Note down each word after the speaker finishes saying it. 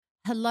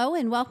Hello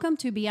and welcome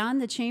to Beyond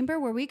the Chamber,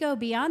 where we go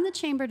beyond the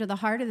chamber to the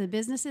heart of the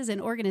businesses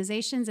and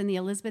organizations in the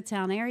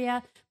Elizabethtown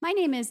area. My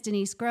name is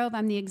Denise Grove.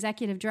 I'm the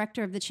Executive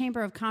Director of the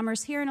Chamber of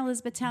Commerce here in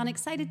Elizabethtown.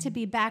 Excited to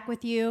be back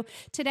with you.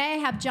 Today I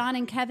have John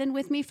and Kevin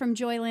with me from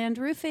Joyland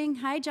Roofing.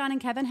 Hi, John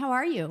and Kevin. How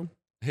are you?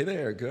 Hey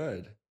there.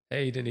 Good.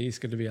 Hey, Denise.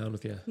 Good to be on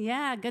with you.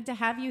 Yeah, good to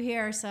have you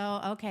here.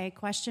 So, okay,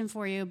 question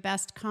for you.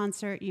 Best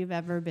concert you've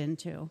ever been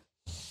to?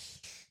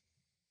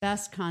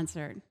 Best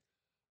concert.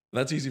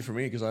 That's easy for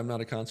me because I'm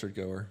not a concert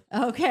goer.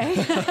 Okay.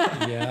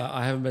 Yeah,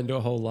 I haven't been to a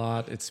whole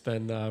lot. It's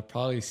been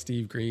probably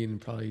Steve Green,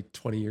 probably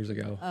 20 years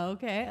ago.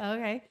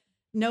 Okay.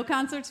 No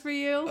concerts for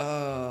you?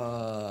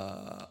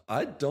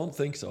 I don't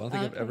think so. I don't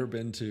think I've ever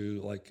been to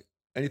like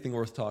anything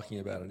worth talking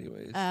about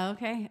anyways.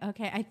 Okay.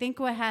 I think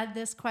what had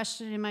this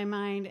question in my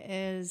mind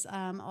is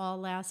all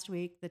last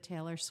week, the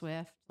Taylor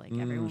Swift. Like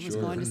everyone was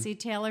going to see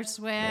Taylor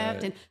Swift.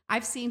 Right. And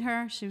I've seen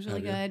her. She was really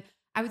good.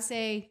 I would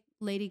say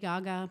Lady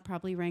Gaga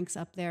probably ranks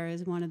up there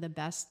as one of the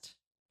best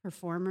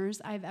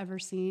performers I've ever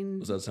seen.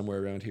 Was that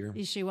somewhere around here?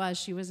 She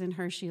was in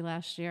Hershey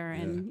last year.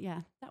 And yeah,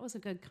 that was a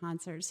good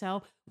concert.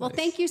 So, well, Nice.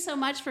 Thank you so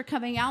much for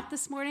coming out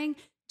this morning.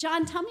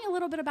 John, tell me a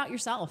little bit about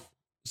yourself.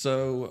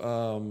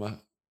 So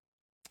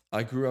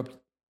I grew up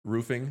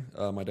roofing.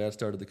 My dad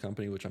started the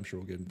company, which I'm sure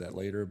we'll get into that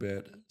later a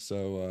bit.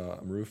 So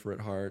I'm a roofer at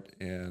heart.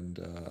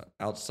 And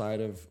outside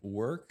of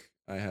work,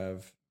 I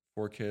have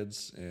 4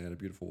 kids and a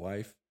beautiful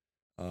wife.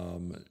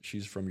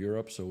 She's from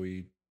Europe, so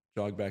we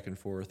jog back and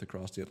forth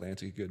across the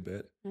Atlantic a good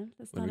bit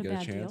That's when not we a get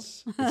bad a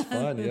chance. deal. It's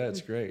fun. Yeah,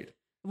 it's great.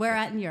 Where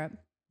at in Europe?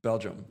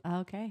 Belgium.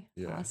 Okay.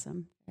 Yeah.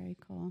 Awesome. Very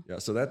cool. Yeah,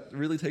 so that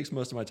really takes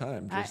most of my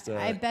time. Just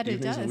I bet it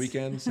evenings does. and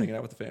weekends, hanging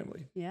out with the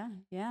family. Yeah.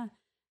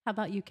 How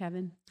about you,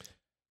 Kevin?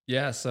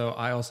 Yeah, so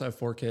I also have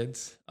 4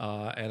 kids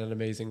and an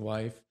amazing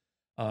wife.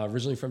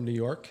 Originally from New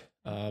York.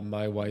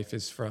 My wife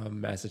is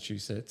from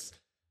Massachusetts.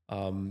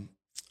 When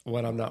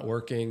I'm not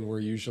working, we're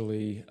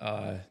usually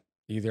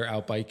either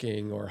out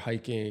biking or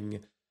hiking,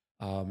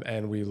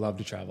 and we love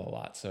to travel a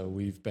lot. So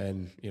we've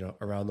been,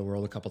 around the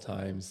world a couple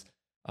times,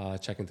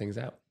 checking things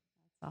out.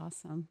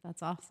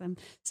 That's awesome.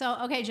 So,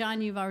 okay,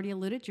 John, you've already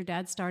alluded, your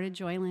dad started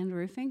Joyland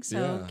Roofing.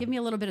 So give me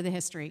a little bit of the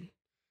history.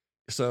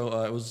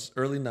 So it was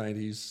early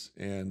 90s,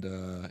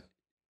 and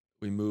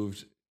we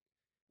moved.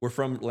 We're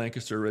from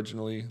Lancaster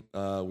originally.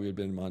 We had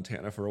been in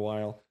Montana for a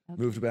while,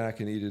 moved back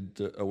and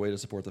needed a way to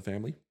support the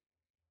family.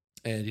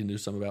 And he knew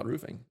some about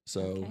roofing.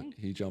 So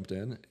he jumped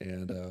in,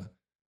 and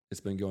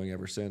it's been going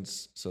ever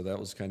since. So that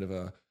was kind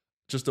of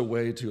just a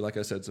way to, like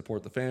I said,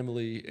 support the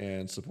family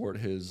and support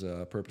his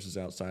purposes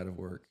outside of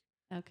work.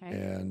 Okay.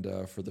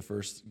 And for the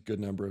first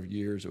good number of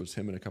years, it was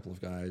him and a couple of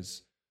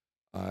guys.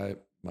 My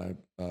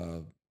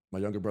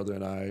younger brother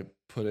and I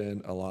put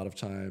in a lot of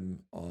time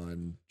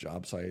on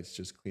job sites,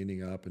 just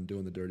cleaning up and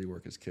doing the dirty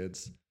work as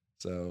kids.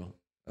 So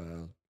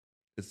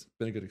it's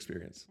been a good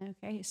experience.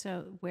 Okay.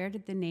 So where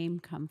did the name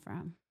come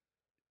from?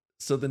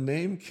 So the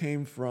name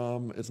came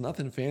from, it's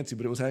nothing fancy,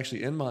 but it was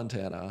actually in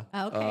Montana.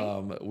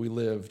 Okay. We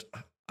lived,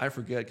 I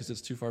forget because it's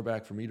too far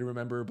back for me to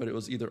remember, but it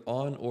was either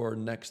on or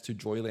next to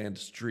Joyland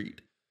Street.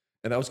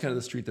 And that was kind of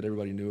the street that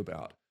everybody knew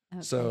about.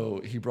 Okay.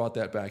 So he brought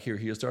that back here.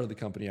 He had started the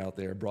company out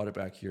there, brought it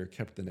back here,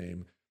 kept the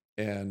name.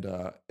 And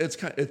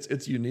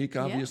it's unique,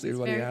 obviously. Yeah,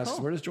 everybody asks,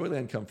 cool. Where does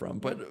Joyland come from?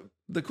 But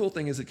the cool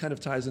thing is it kind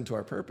of ties into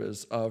our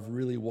purpose of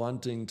really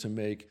wanting to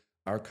make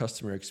our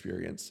customer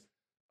experience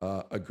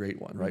a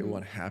great one, right? Mm-hmm. We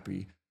want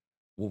happy.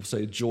 We'll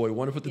say joy. We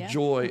want to put the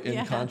joy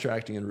in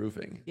contracting and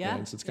roofing. Yeah.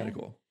 And so it's kind of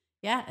cool.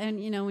 Yeah. And,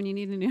 when you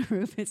need a new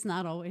roof, it's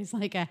not always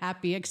like a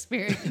happy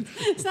experience.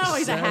 It's not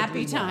always a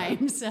happy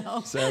time.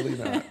 So sadly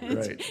not.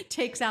 Right. It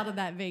takes out of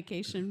that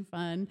vacation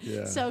fun.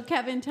 Yeah. So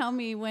Kevin, tell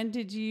me, when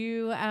did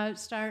you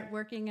start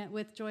working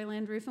with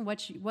Joyland Roofing?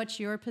 What's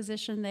your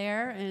position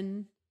there?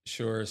 And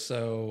Sure.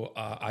 So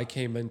I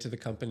came into the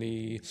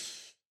company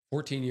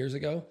 14 years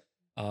ago.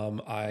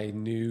 I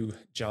knew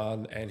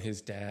John and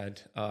his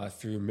dad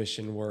through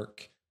mission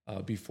work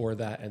before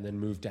that, and then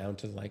moved down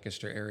to the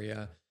Lancaster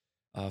area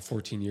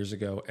 14 years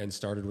ago and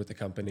started with the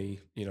company.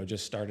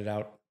 Just started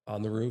out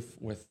on the roof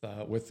with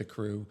the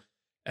crew,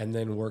 and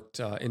then worked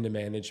into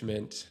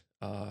management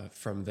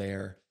from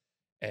there.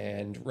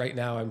 And right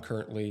now, I'm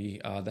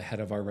currently the head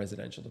of our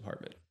residential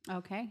department.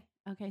 Okay.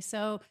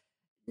 So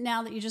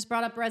now that you just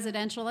brought up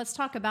residential, let's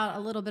talk about a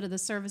little bit of the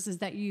services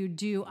that you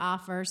do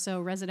offer.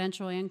 So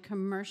residential and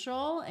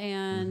commercial,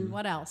 and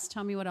what else?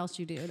 Tell me what else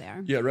you do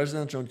there. Yeah,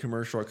 residential and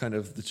commercial are kind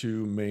of the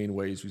two main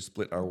ways we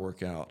split our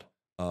work out.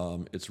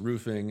 It's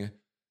roofing,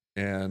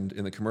 and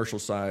in the commercial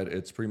side,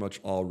 it's pretty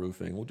much all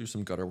roofing. We'll do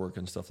some gutter work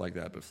and stuff like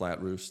that, but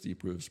flat roofs,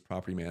 steep roofs,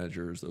 property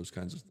managers, those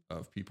kinds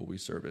of people we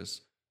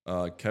service.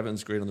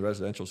 Kevin's great on the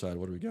residential side.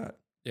 What do we got?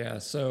 Yeah,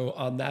 so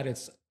on that,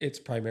 it's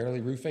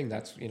primarily roofing.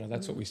 That's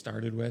what we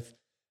started with.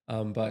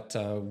 But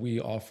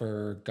we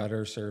offer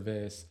gutter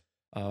service,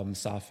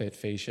 soffit,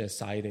 fascia,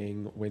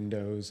 siding,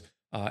 windows,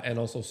 and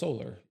also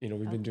solar.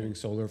 We've been doing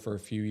solar for a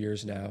few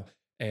years now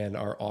and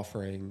are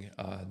offering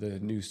the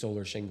new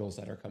solar shingles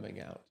that are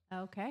coming out.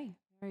 Okay.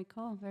 Very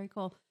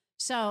cool.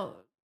 So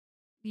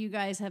you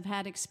guys have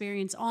had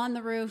experience on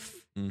the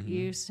roof.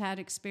 You've had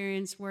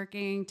experience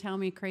working. Tell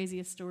me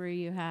craziest story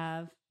you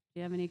have. Do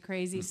you have any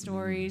crazy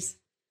stories?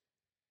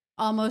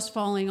 Almost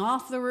falling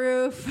off the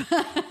roof.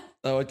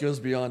 Oh, it goes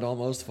beyond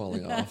almost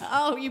falling off.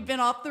 Oh, you've been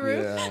off the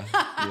roof?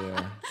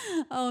 Yeah.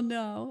 Oh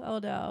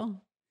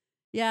no.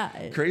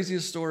 Yeah.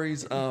 Craziest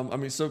stories.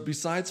 So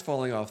besides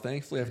falling off,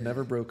 thankfully I've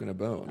never broken a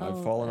bone.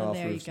 I've fallen off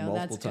roofs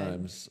multiple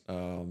times.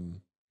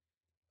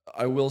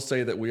 I will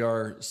say that we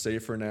are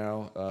safer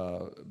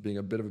now. Being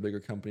a bit of a bigger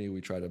company,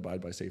 we try to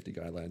abide by safety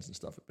guidelines and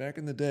stuff. Back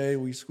in the day,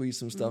 we squeezed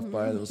some stuff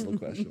by that was a little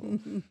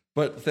questionable.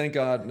 But thank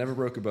God, never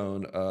broke a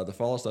bone. The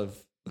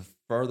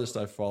farthest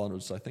I've fallen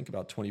was, I think,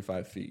 about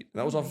 25 feet. And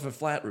that was off of a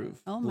flat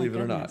roof, believe it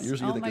or not.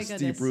 Usually you think a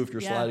steep roof,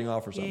 you're sliding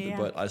off or something. Yeah.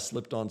 But I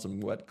slipped on some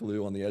wet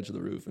glue on the edge of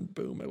the roof and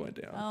boom, I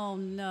went down. Oh,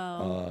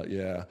 no.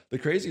 Yeah. The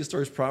craziest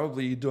story is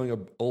probably doing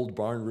an old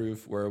barn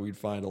roof where we'd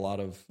find a lot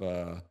of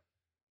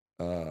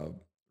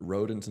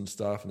rodents and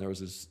stuff. And there was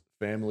this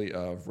family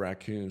of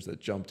raccoons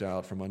that jumped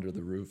out from under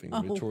the roofing.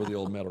 We tore the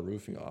old metal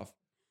roofing off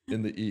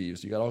in the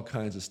eaves. You got all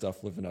kinds of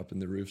stuff living up in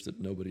the roofs that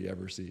nobody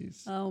ever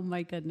sees. Oh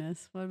my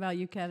goodness. What about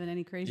you, Kevin?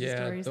 Any crazy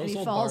stories? Those Any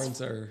old falls?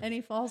 barns are...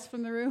 Any falls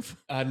from the roof?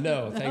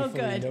 No,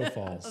 thankfully no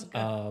falls.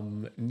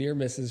 Okay. Near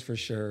misses for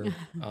sure.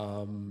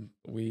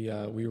 We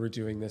were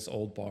doing this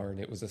old barn.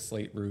 It was a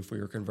slate roof.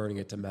 We were converting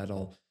it to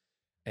metal,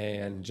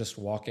 and just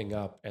walking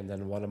up, and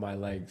then one of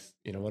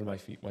my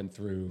feet went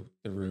through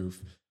the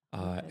roof.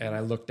 And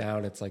I looked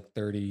down, it's like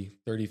 30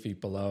 feet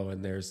below,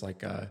 and there's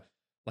like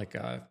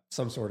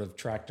some sort of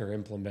tractor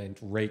implement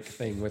rake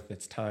thing with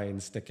its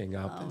tines sticking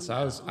up. And so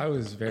I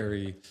was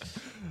very,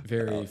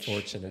 very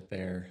fortunate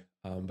there.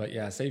 But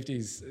yeah,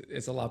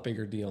 it's a lot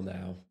bigger deal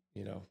now,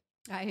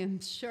 I am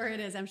sure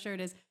it is. I'm sure it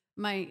is.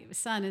 My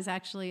son is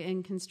actually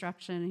in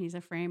construction. He's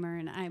a framer,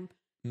 and I'm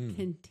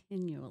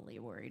continually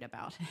worried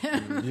about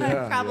him.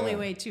 Probably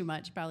way too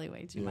much.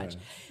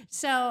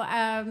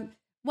 So,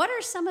 what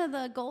are some of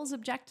the goals,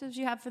 objectives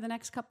you have for the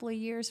next couple of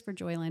years for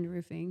Joyland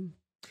Roofing?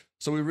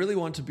 So we really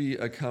want to be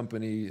a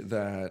company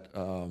that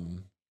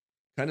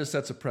kind of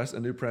sets a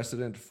new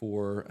precedent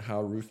for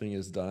how roofing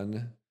is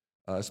done,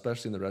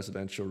 especially in the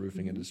residential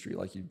roofing industry,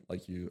 like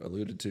you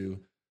alluded to.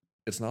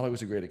 It's not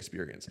always a great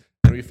experience.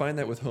 And we find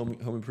that with home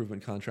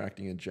improvement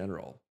contracting in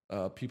general.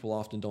 People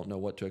often don't know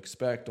what to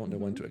expect, don't know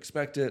when to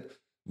expect it.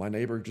 My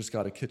neighbor just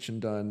got a kitchen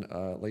done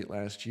late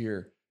last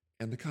year,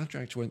 and the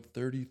contract went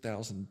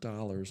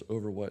 $30,000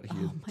 over what he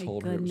had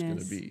told her it was going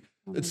to be.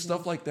 It's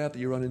stuff like that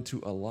you run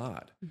into a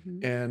lot.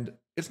 And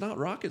it's not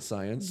rocket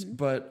science,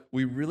 but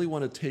we really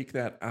want to take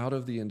that out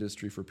of the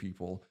industry for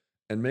people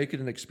and make it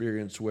an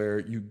experience where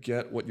you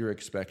get what you're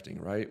expecting,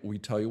 right? We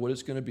tell you what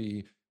it's going to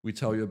be. We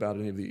tell you about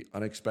any of the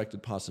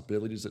unexpected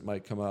possibilities that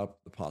might come up,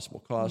 the possible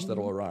costs that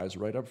will arise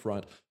right up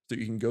front, so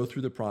you can go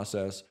through the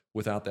process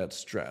without that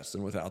stress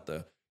and without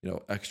the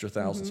extra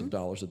thousands of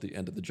dollars at the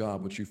end of the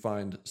job, which you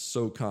find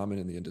so common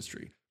in the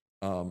industry.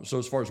 So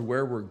as far as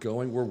where we're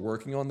going, we're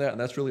working on that. And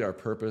that's really our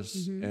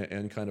purpose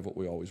and kind of what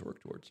we always work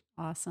towards.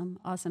 Awesome.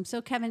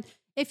 So Kevin,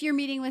 if you're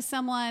meeting with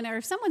someone or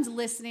if someone's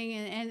listening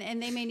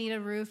and they may need a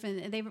roof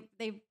and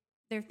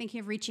they're thinking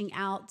of reaching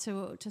out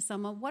to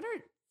someone, what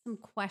are some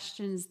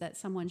questions that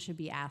someone should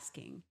be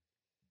asking?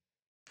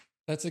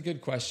 That's a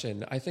good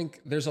question. I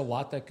think there's a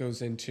lot that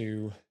goes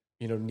into,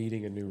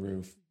 needing a new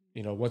roof.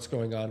 What's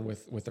going on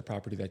with the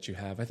property that you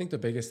have. I think the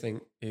biggest thing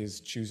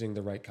is choosing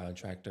the right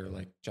contractor,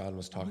 like John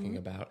was talking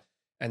about.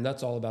 And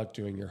that's all about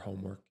doing your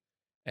homework.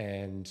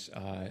 And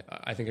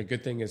I think a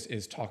good thing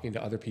is talking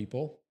to other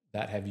people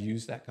that have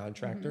used that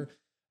contractor.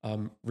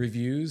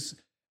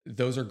 Reviews,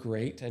 those are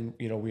great. And,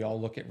 we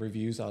all look at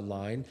reviews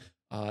online.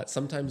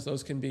 Sometimes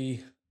those can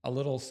be a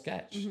little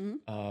sketch.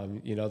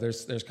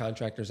 There's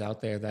contractors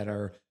out there that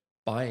are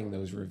buying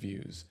those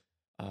reviews.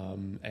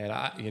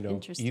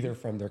 Either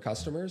from their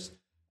customers,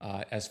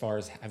 as far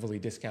as heavily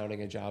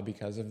discounting a job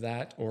because of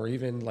that, or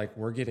even like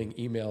we're getting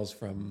emails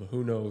from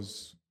who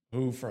knows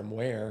who from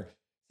where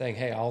saying,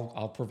 hey,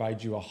 I'll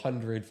provide you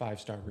 100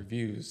 5-star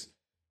reviews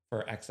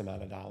for X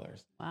amount of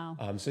dollars. Wow.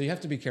 So you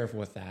have to be careful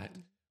with that.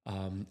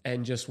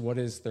 And just what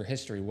is their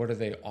history? What are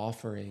they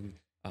offering?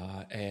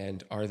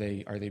 And are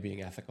they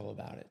being ethical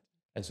about it?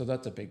 And so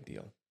that's a big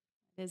deal.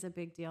 It is a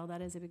big deal.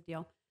 That is a big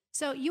deal.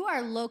 So you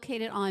are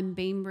located on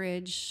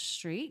Bainbridge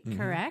Street,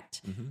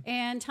 correct?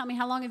 And tell me,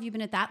 how long have you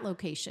been at that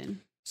location?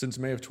 Since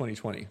May of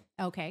 2020.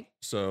 Okay.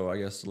 So I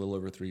guess a little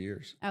over 3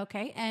 years.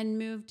 Okay. And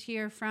moved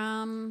here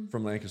from?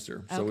 From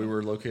Lancaster. So we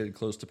were located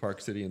close to Park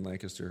City in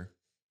Lancaster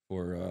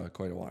for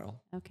quite a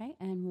while. Okay.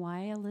 And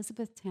why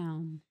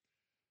Elizabethtown?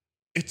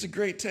 It's a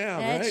great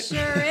town, right? It sure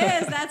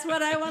is. That's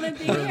what I wanted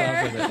to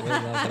hear. We're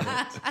loving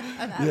it.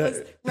 That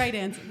was right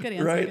answer. Good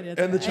answer. Right. Good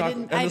answer. And the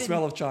chocolate and the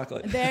smell of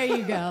chocolate. There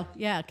you go.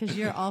 Yeah, because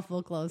you're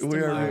awful close to we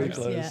are Mars. really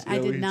close. Yeah. I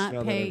did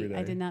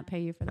not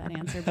pay you for that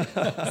answer.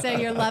 But, so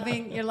you're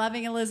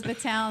loving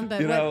Elizabethtown.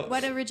 But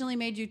what originally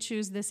made you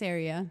choose this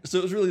area? So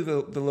it was really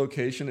the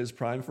location is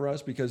prime for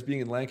us because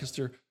being in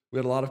Lancaster, we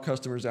had a lot of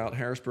customers out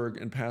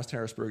Harrisburg and past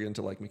Harrisburg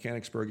into like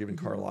Mechanicsburg, even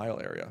Carlisle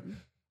area.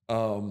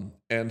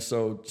 And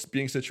so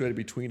being situated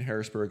between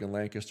Harrisburg and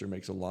Lancaster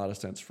makes a lot of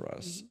sense for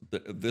us.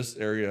 This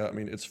area, I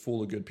mean, it's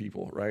full of good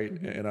people, right?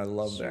 And I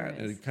love that.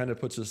 And it kind of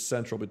puts us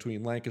central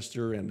between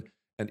Lancaster and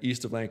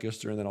east of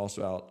Lancaster, and then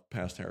also out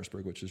past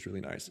Harrisburg, which is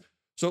really nice.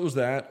 So it was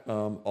that.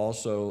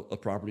 Also, a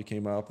property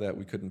came up that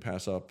we couldn't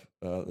pass up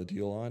the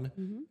deal on,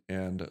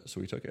 and so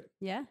we took it.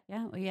 Yeah.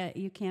 Well, yeah,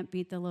 you can't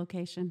beat the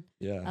location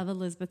of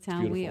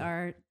Elizabethtown. We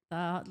are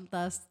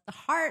the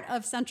heart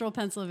of central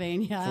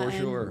Pennsylvania. For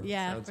sure.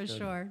 Yeah, Sounds for good.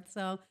 Sure.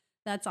 So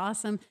that's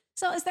awesome.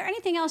 So is there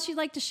anything else you'd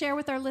like to share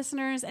with our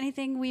listeners?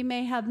 Anything we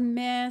may have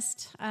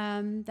missed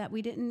that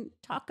we didn't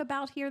talk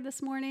about here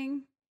this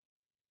morning?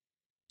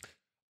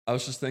 I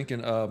was just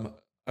thinking,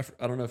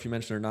 I don't know if you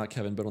mentioned or not,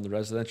 Kevin, but on the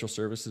residential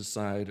services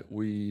side,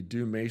 we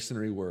do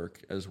masonry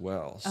work as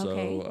well.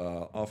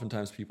 So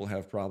oftentimes people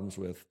have problems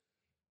with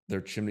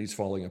their chimneys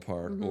falling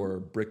apart or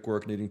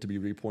brickwork needing to be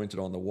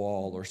repointed on the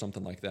wall or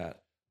something like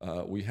that.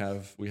 We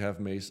have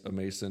a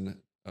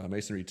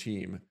masonry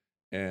team,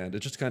 and it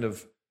just kind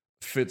of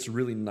fits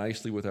really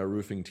nicely with our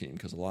roofing team,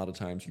 because a lot of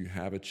times you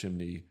have a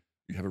chimney,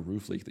 you have a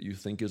roof leak that you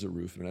think is a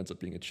roof and it ends up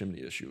being a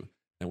chimney issue,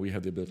 and we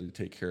have the ability to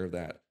take care of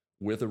that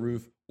with a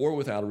roof or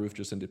without a roof,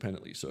 just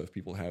independently. So if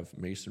people have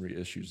masonry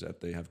issues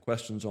that they have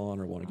questions on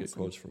or want to get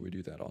quotes for, we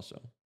do that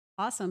also.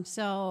 Awesome.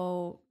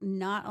 So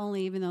not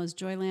only, even though it's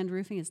Joyland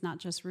Roofing, it's not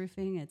just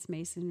roofing, it's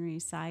masonry,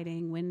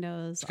 siding,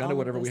 windows. It's kind of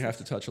whatever we have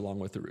to touch along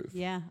with the roof.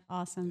 Yeah.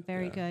 Awesome.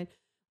 Very good.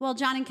 Well,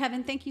 John and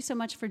Kevin, thank you so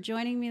much for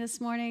joining me this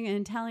morning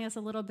and telling us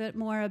a little bit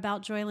more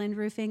about Joyland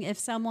Roofing. If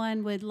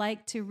someone would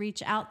like to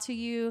reach out to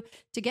you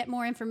to get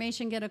more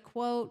information, get a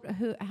quote,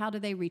 how do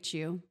they reach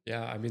you?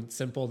 Yeah, I mean,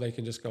 simple. They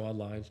can just go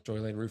online,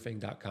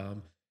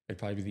 joylandroofing.com. It'd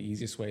probably be the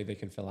easiest way. They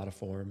can fill out a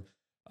form.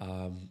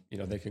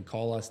 They can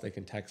call us, they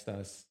can text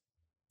us.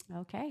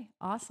 Okay,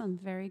 awesome.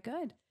 Very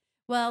good.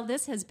 Well,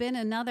 this has been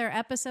another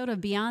episode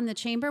of Beyond the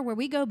Chamber, where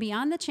we go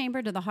beyond the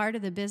chamber to the heart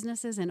of the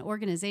businesses and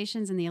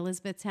organizations in the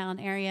Elizabethtown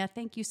area.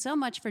 Thank you so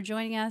much for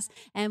joining us.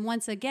 And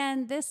once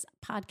again, this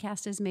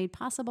podcast is made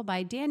possible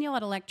by Daniel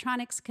at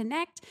Electronics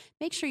Connect.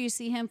 Make sure you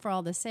see him for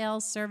all the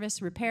sales,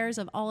 service, repairs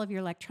of all of your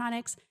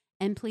electronics.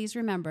 And please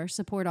remember,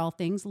 support all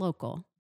things local.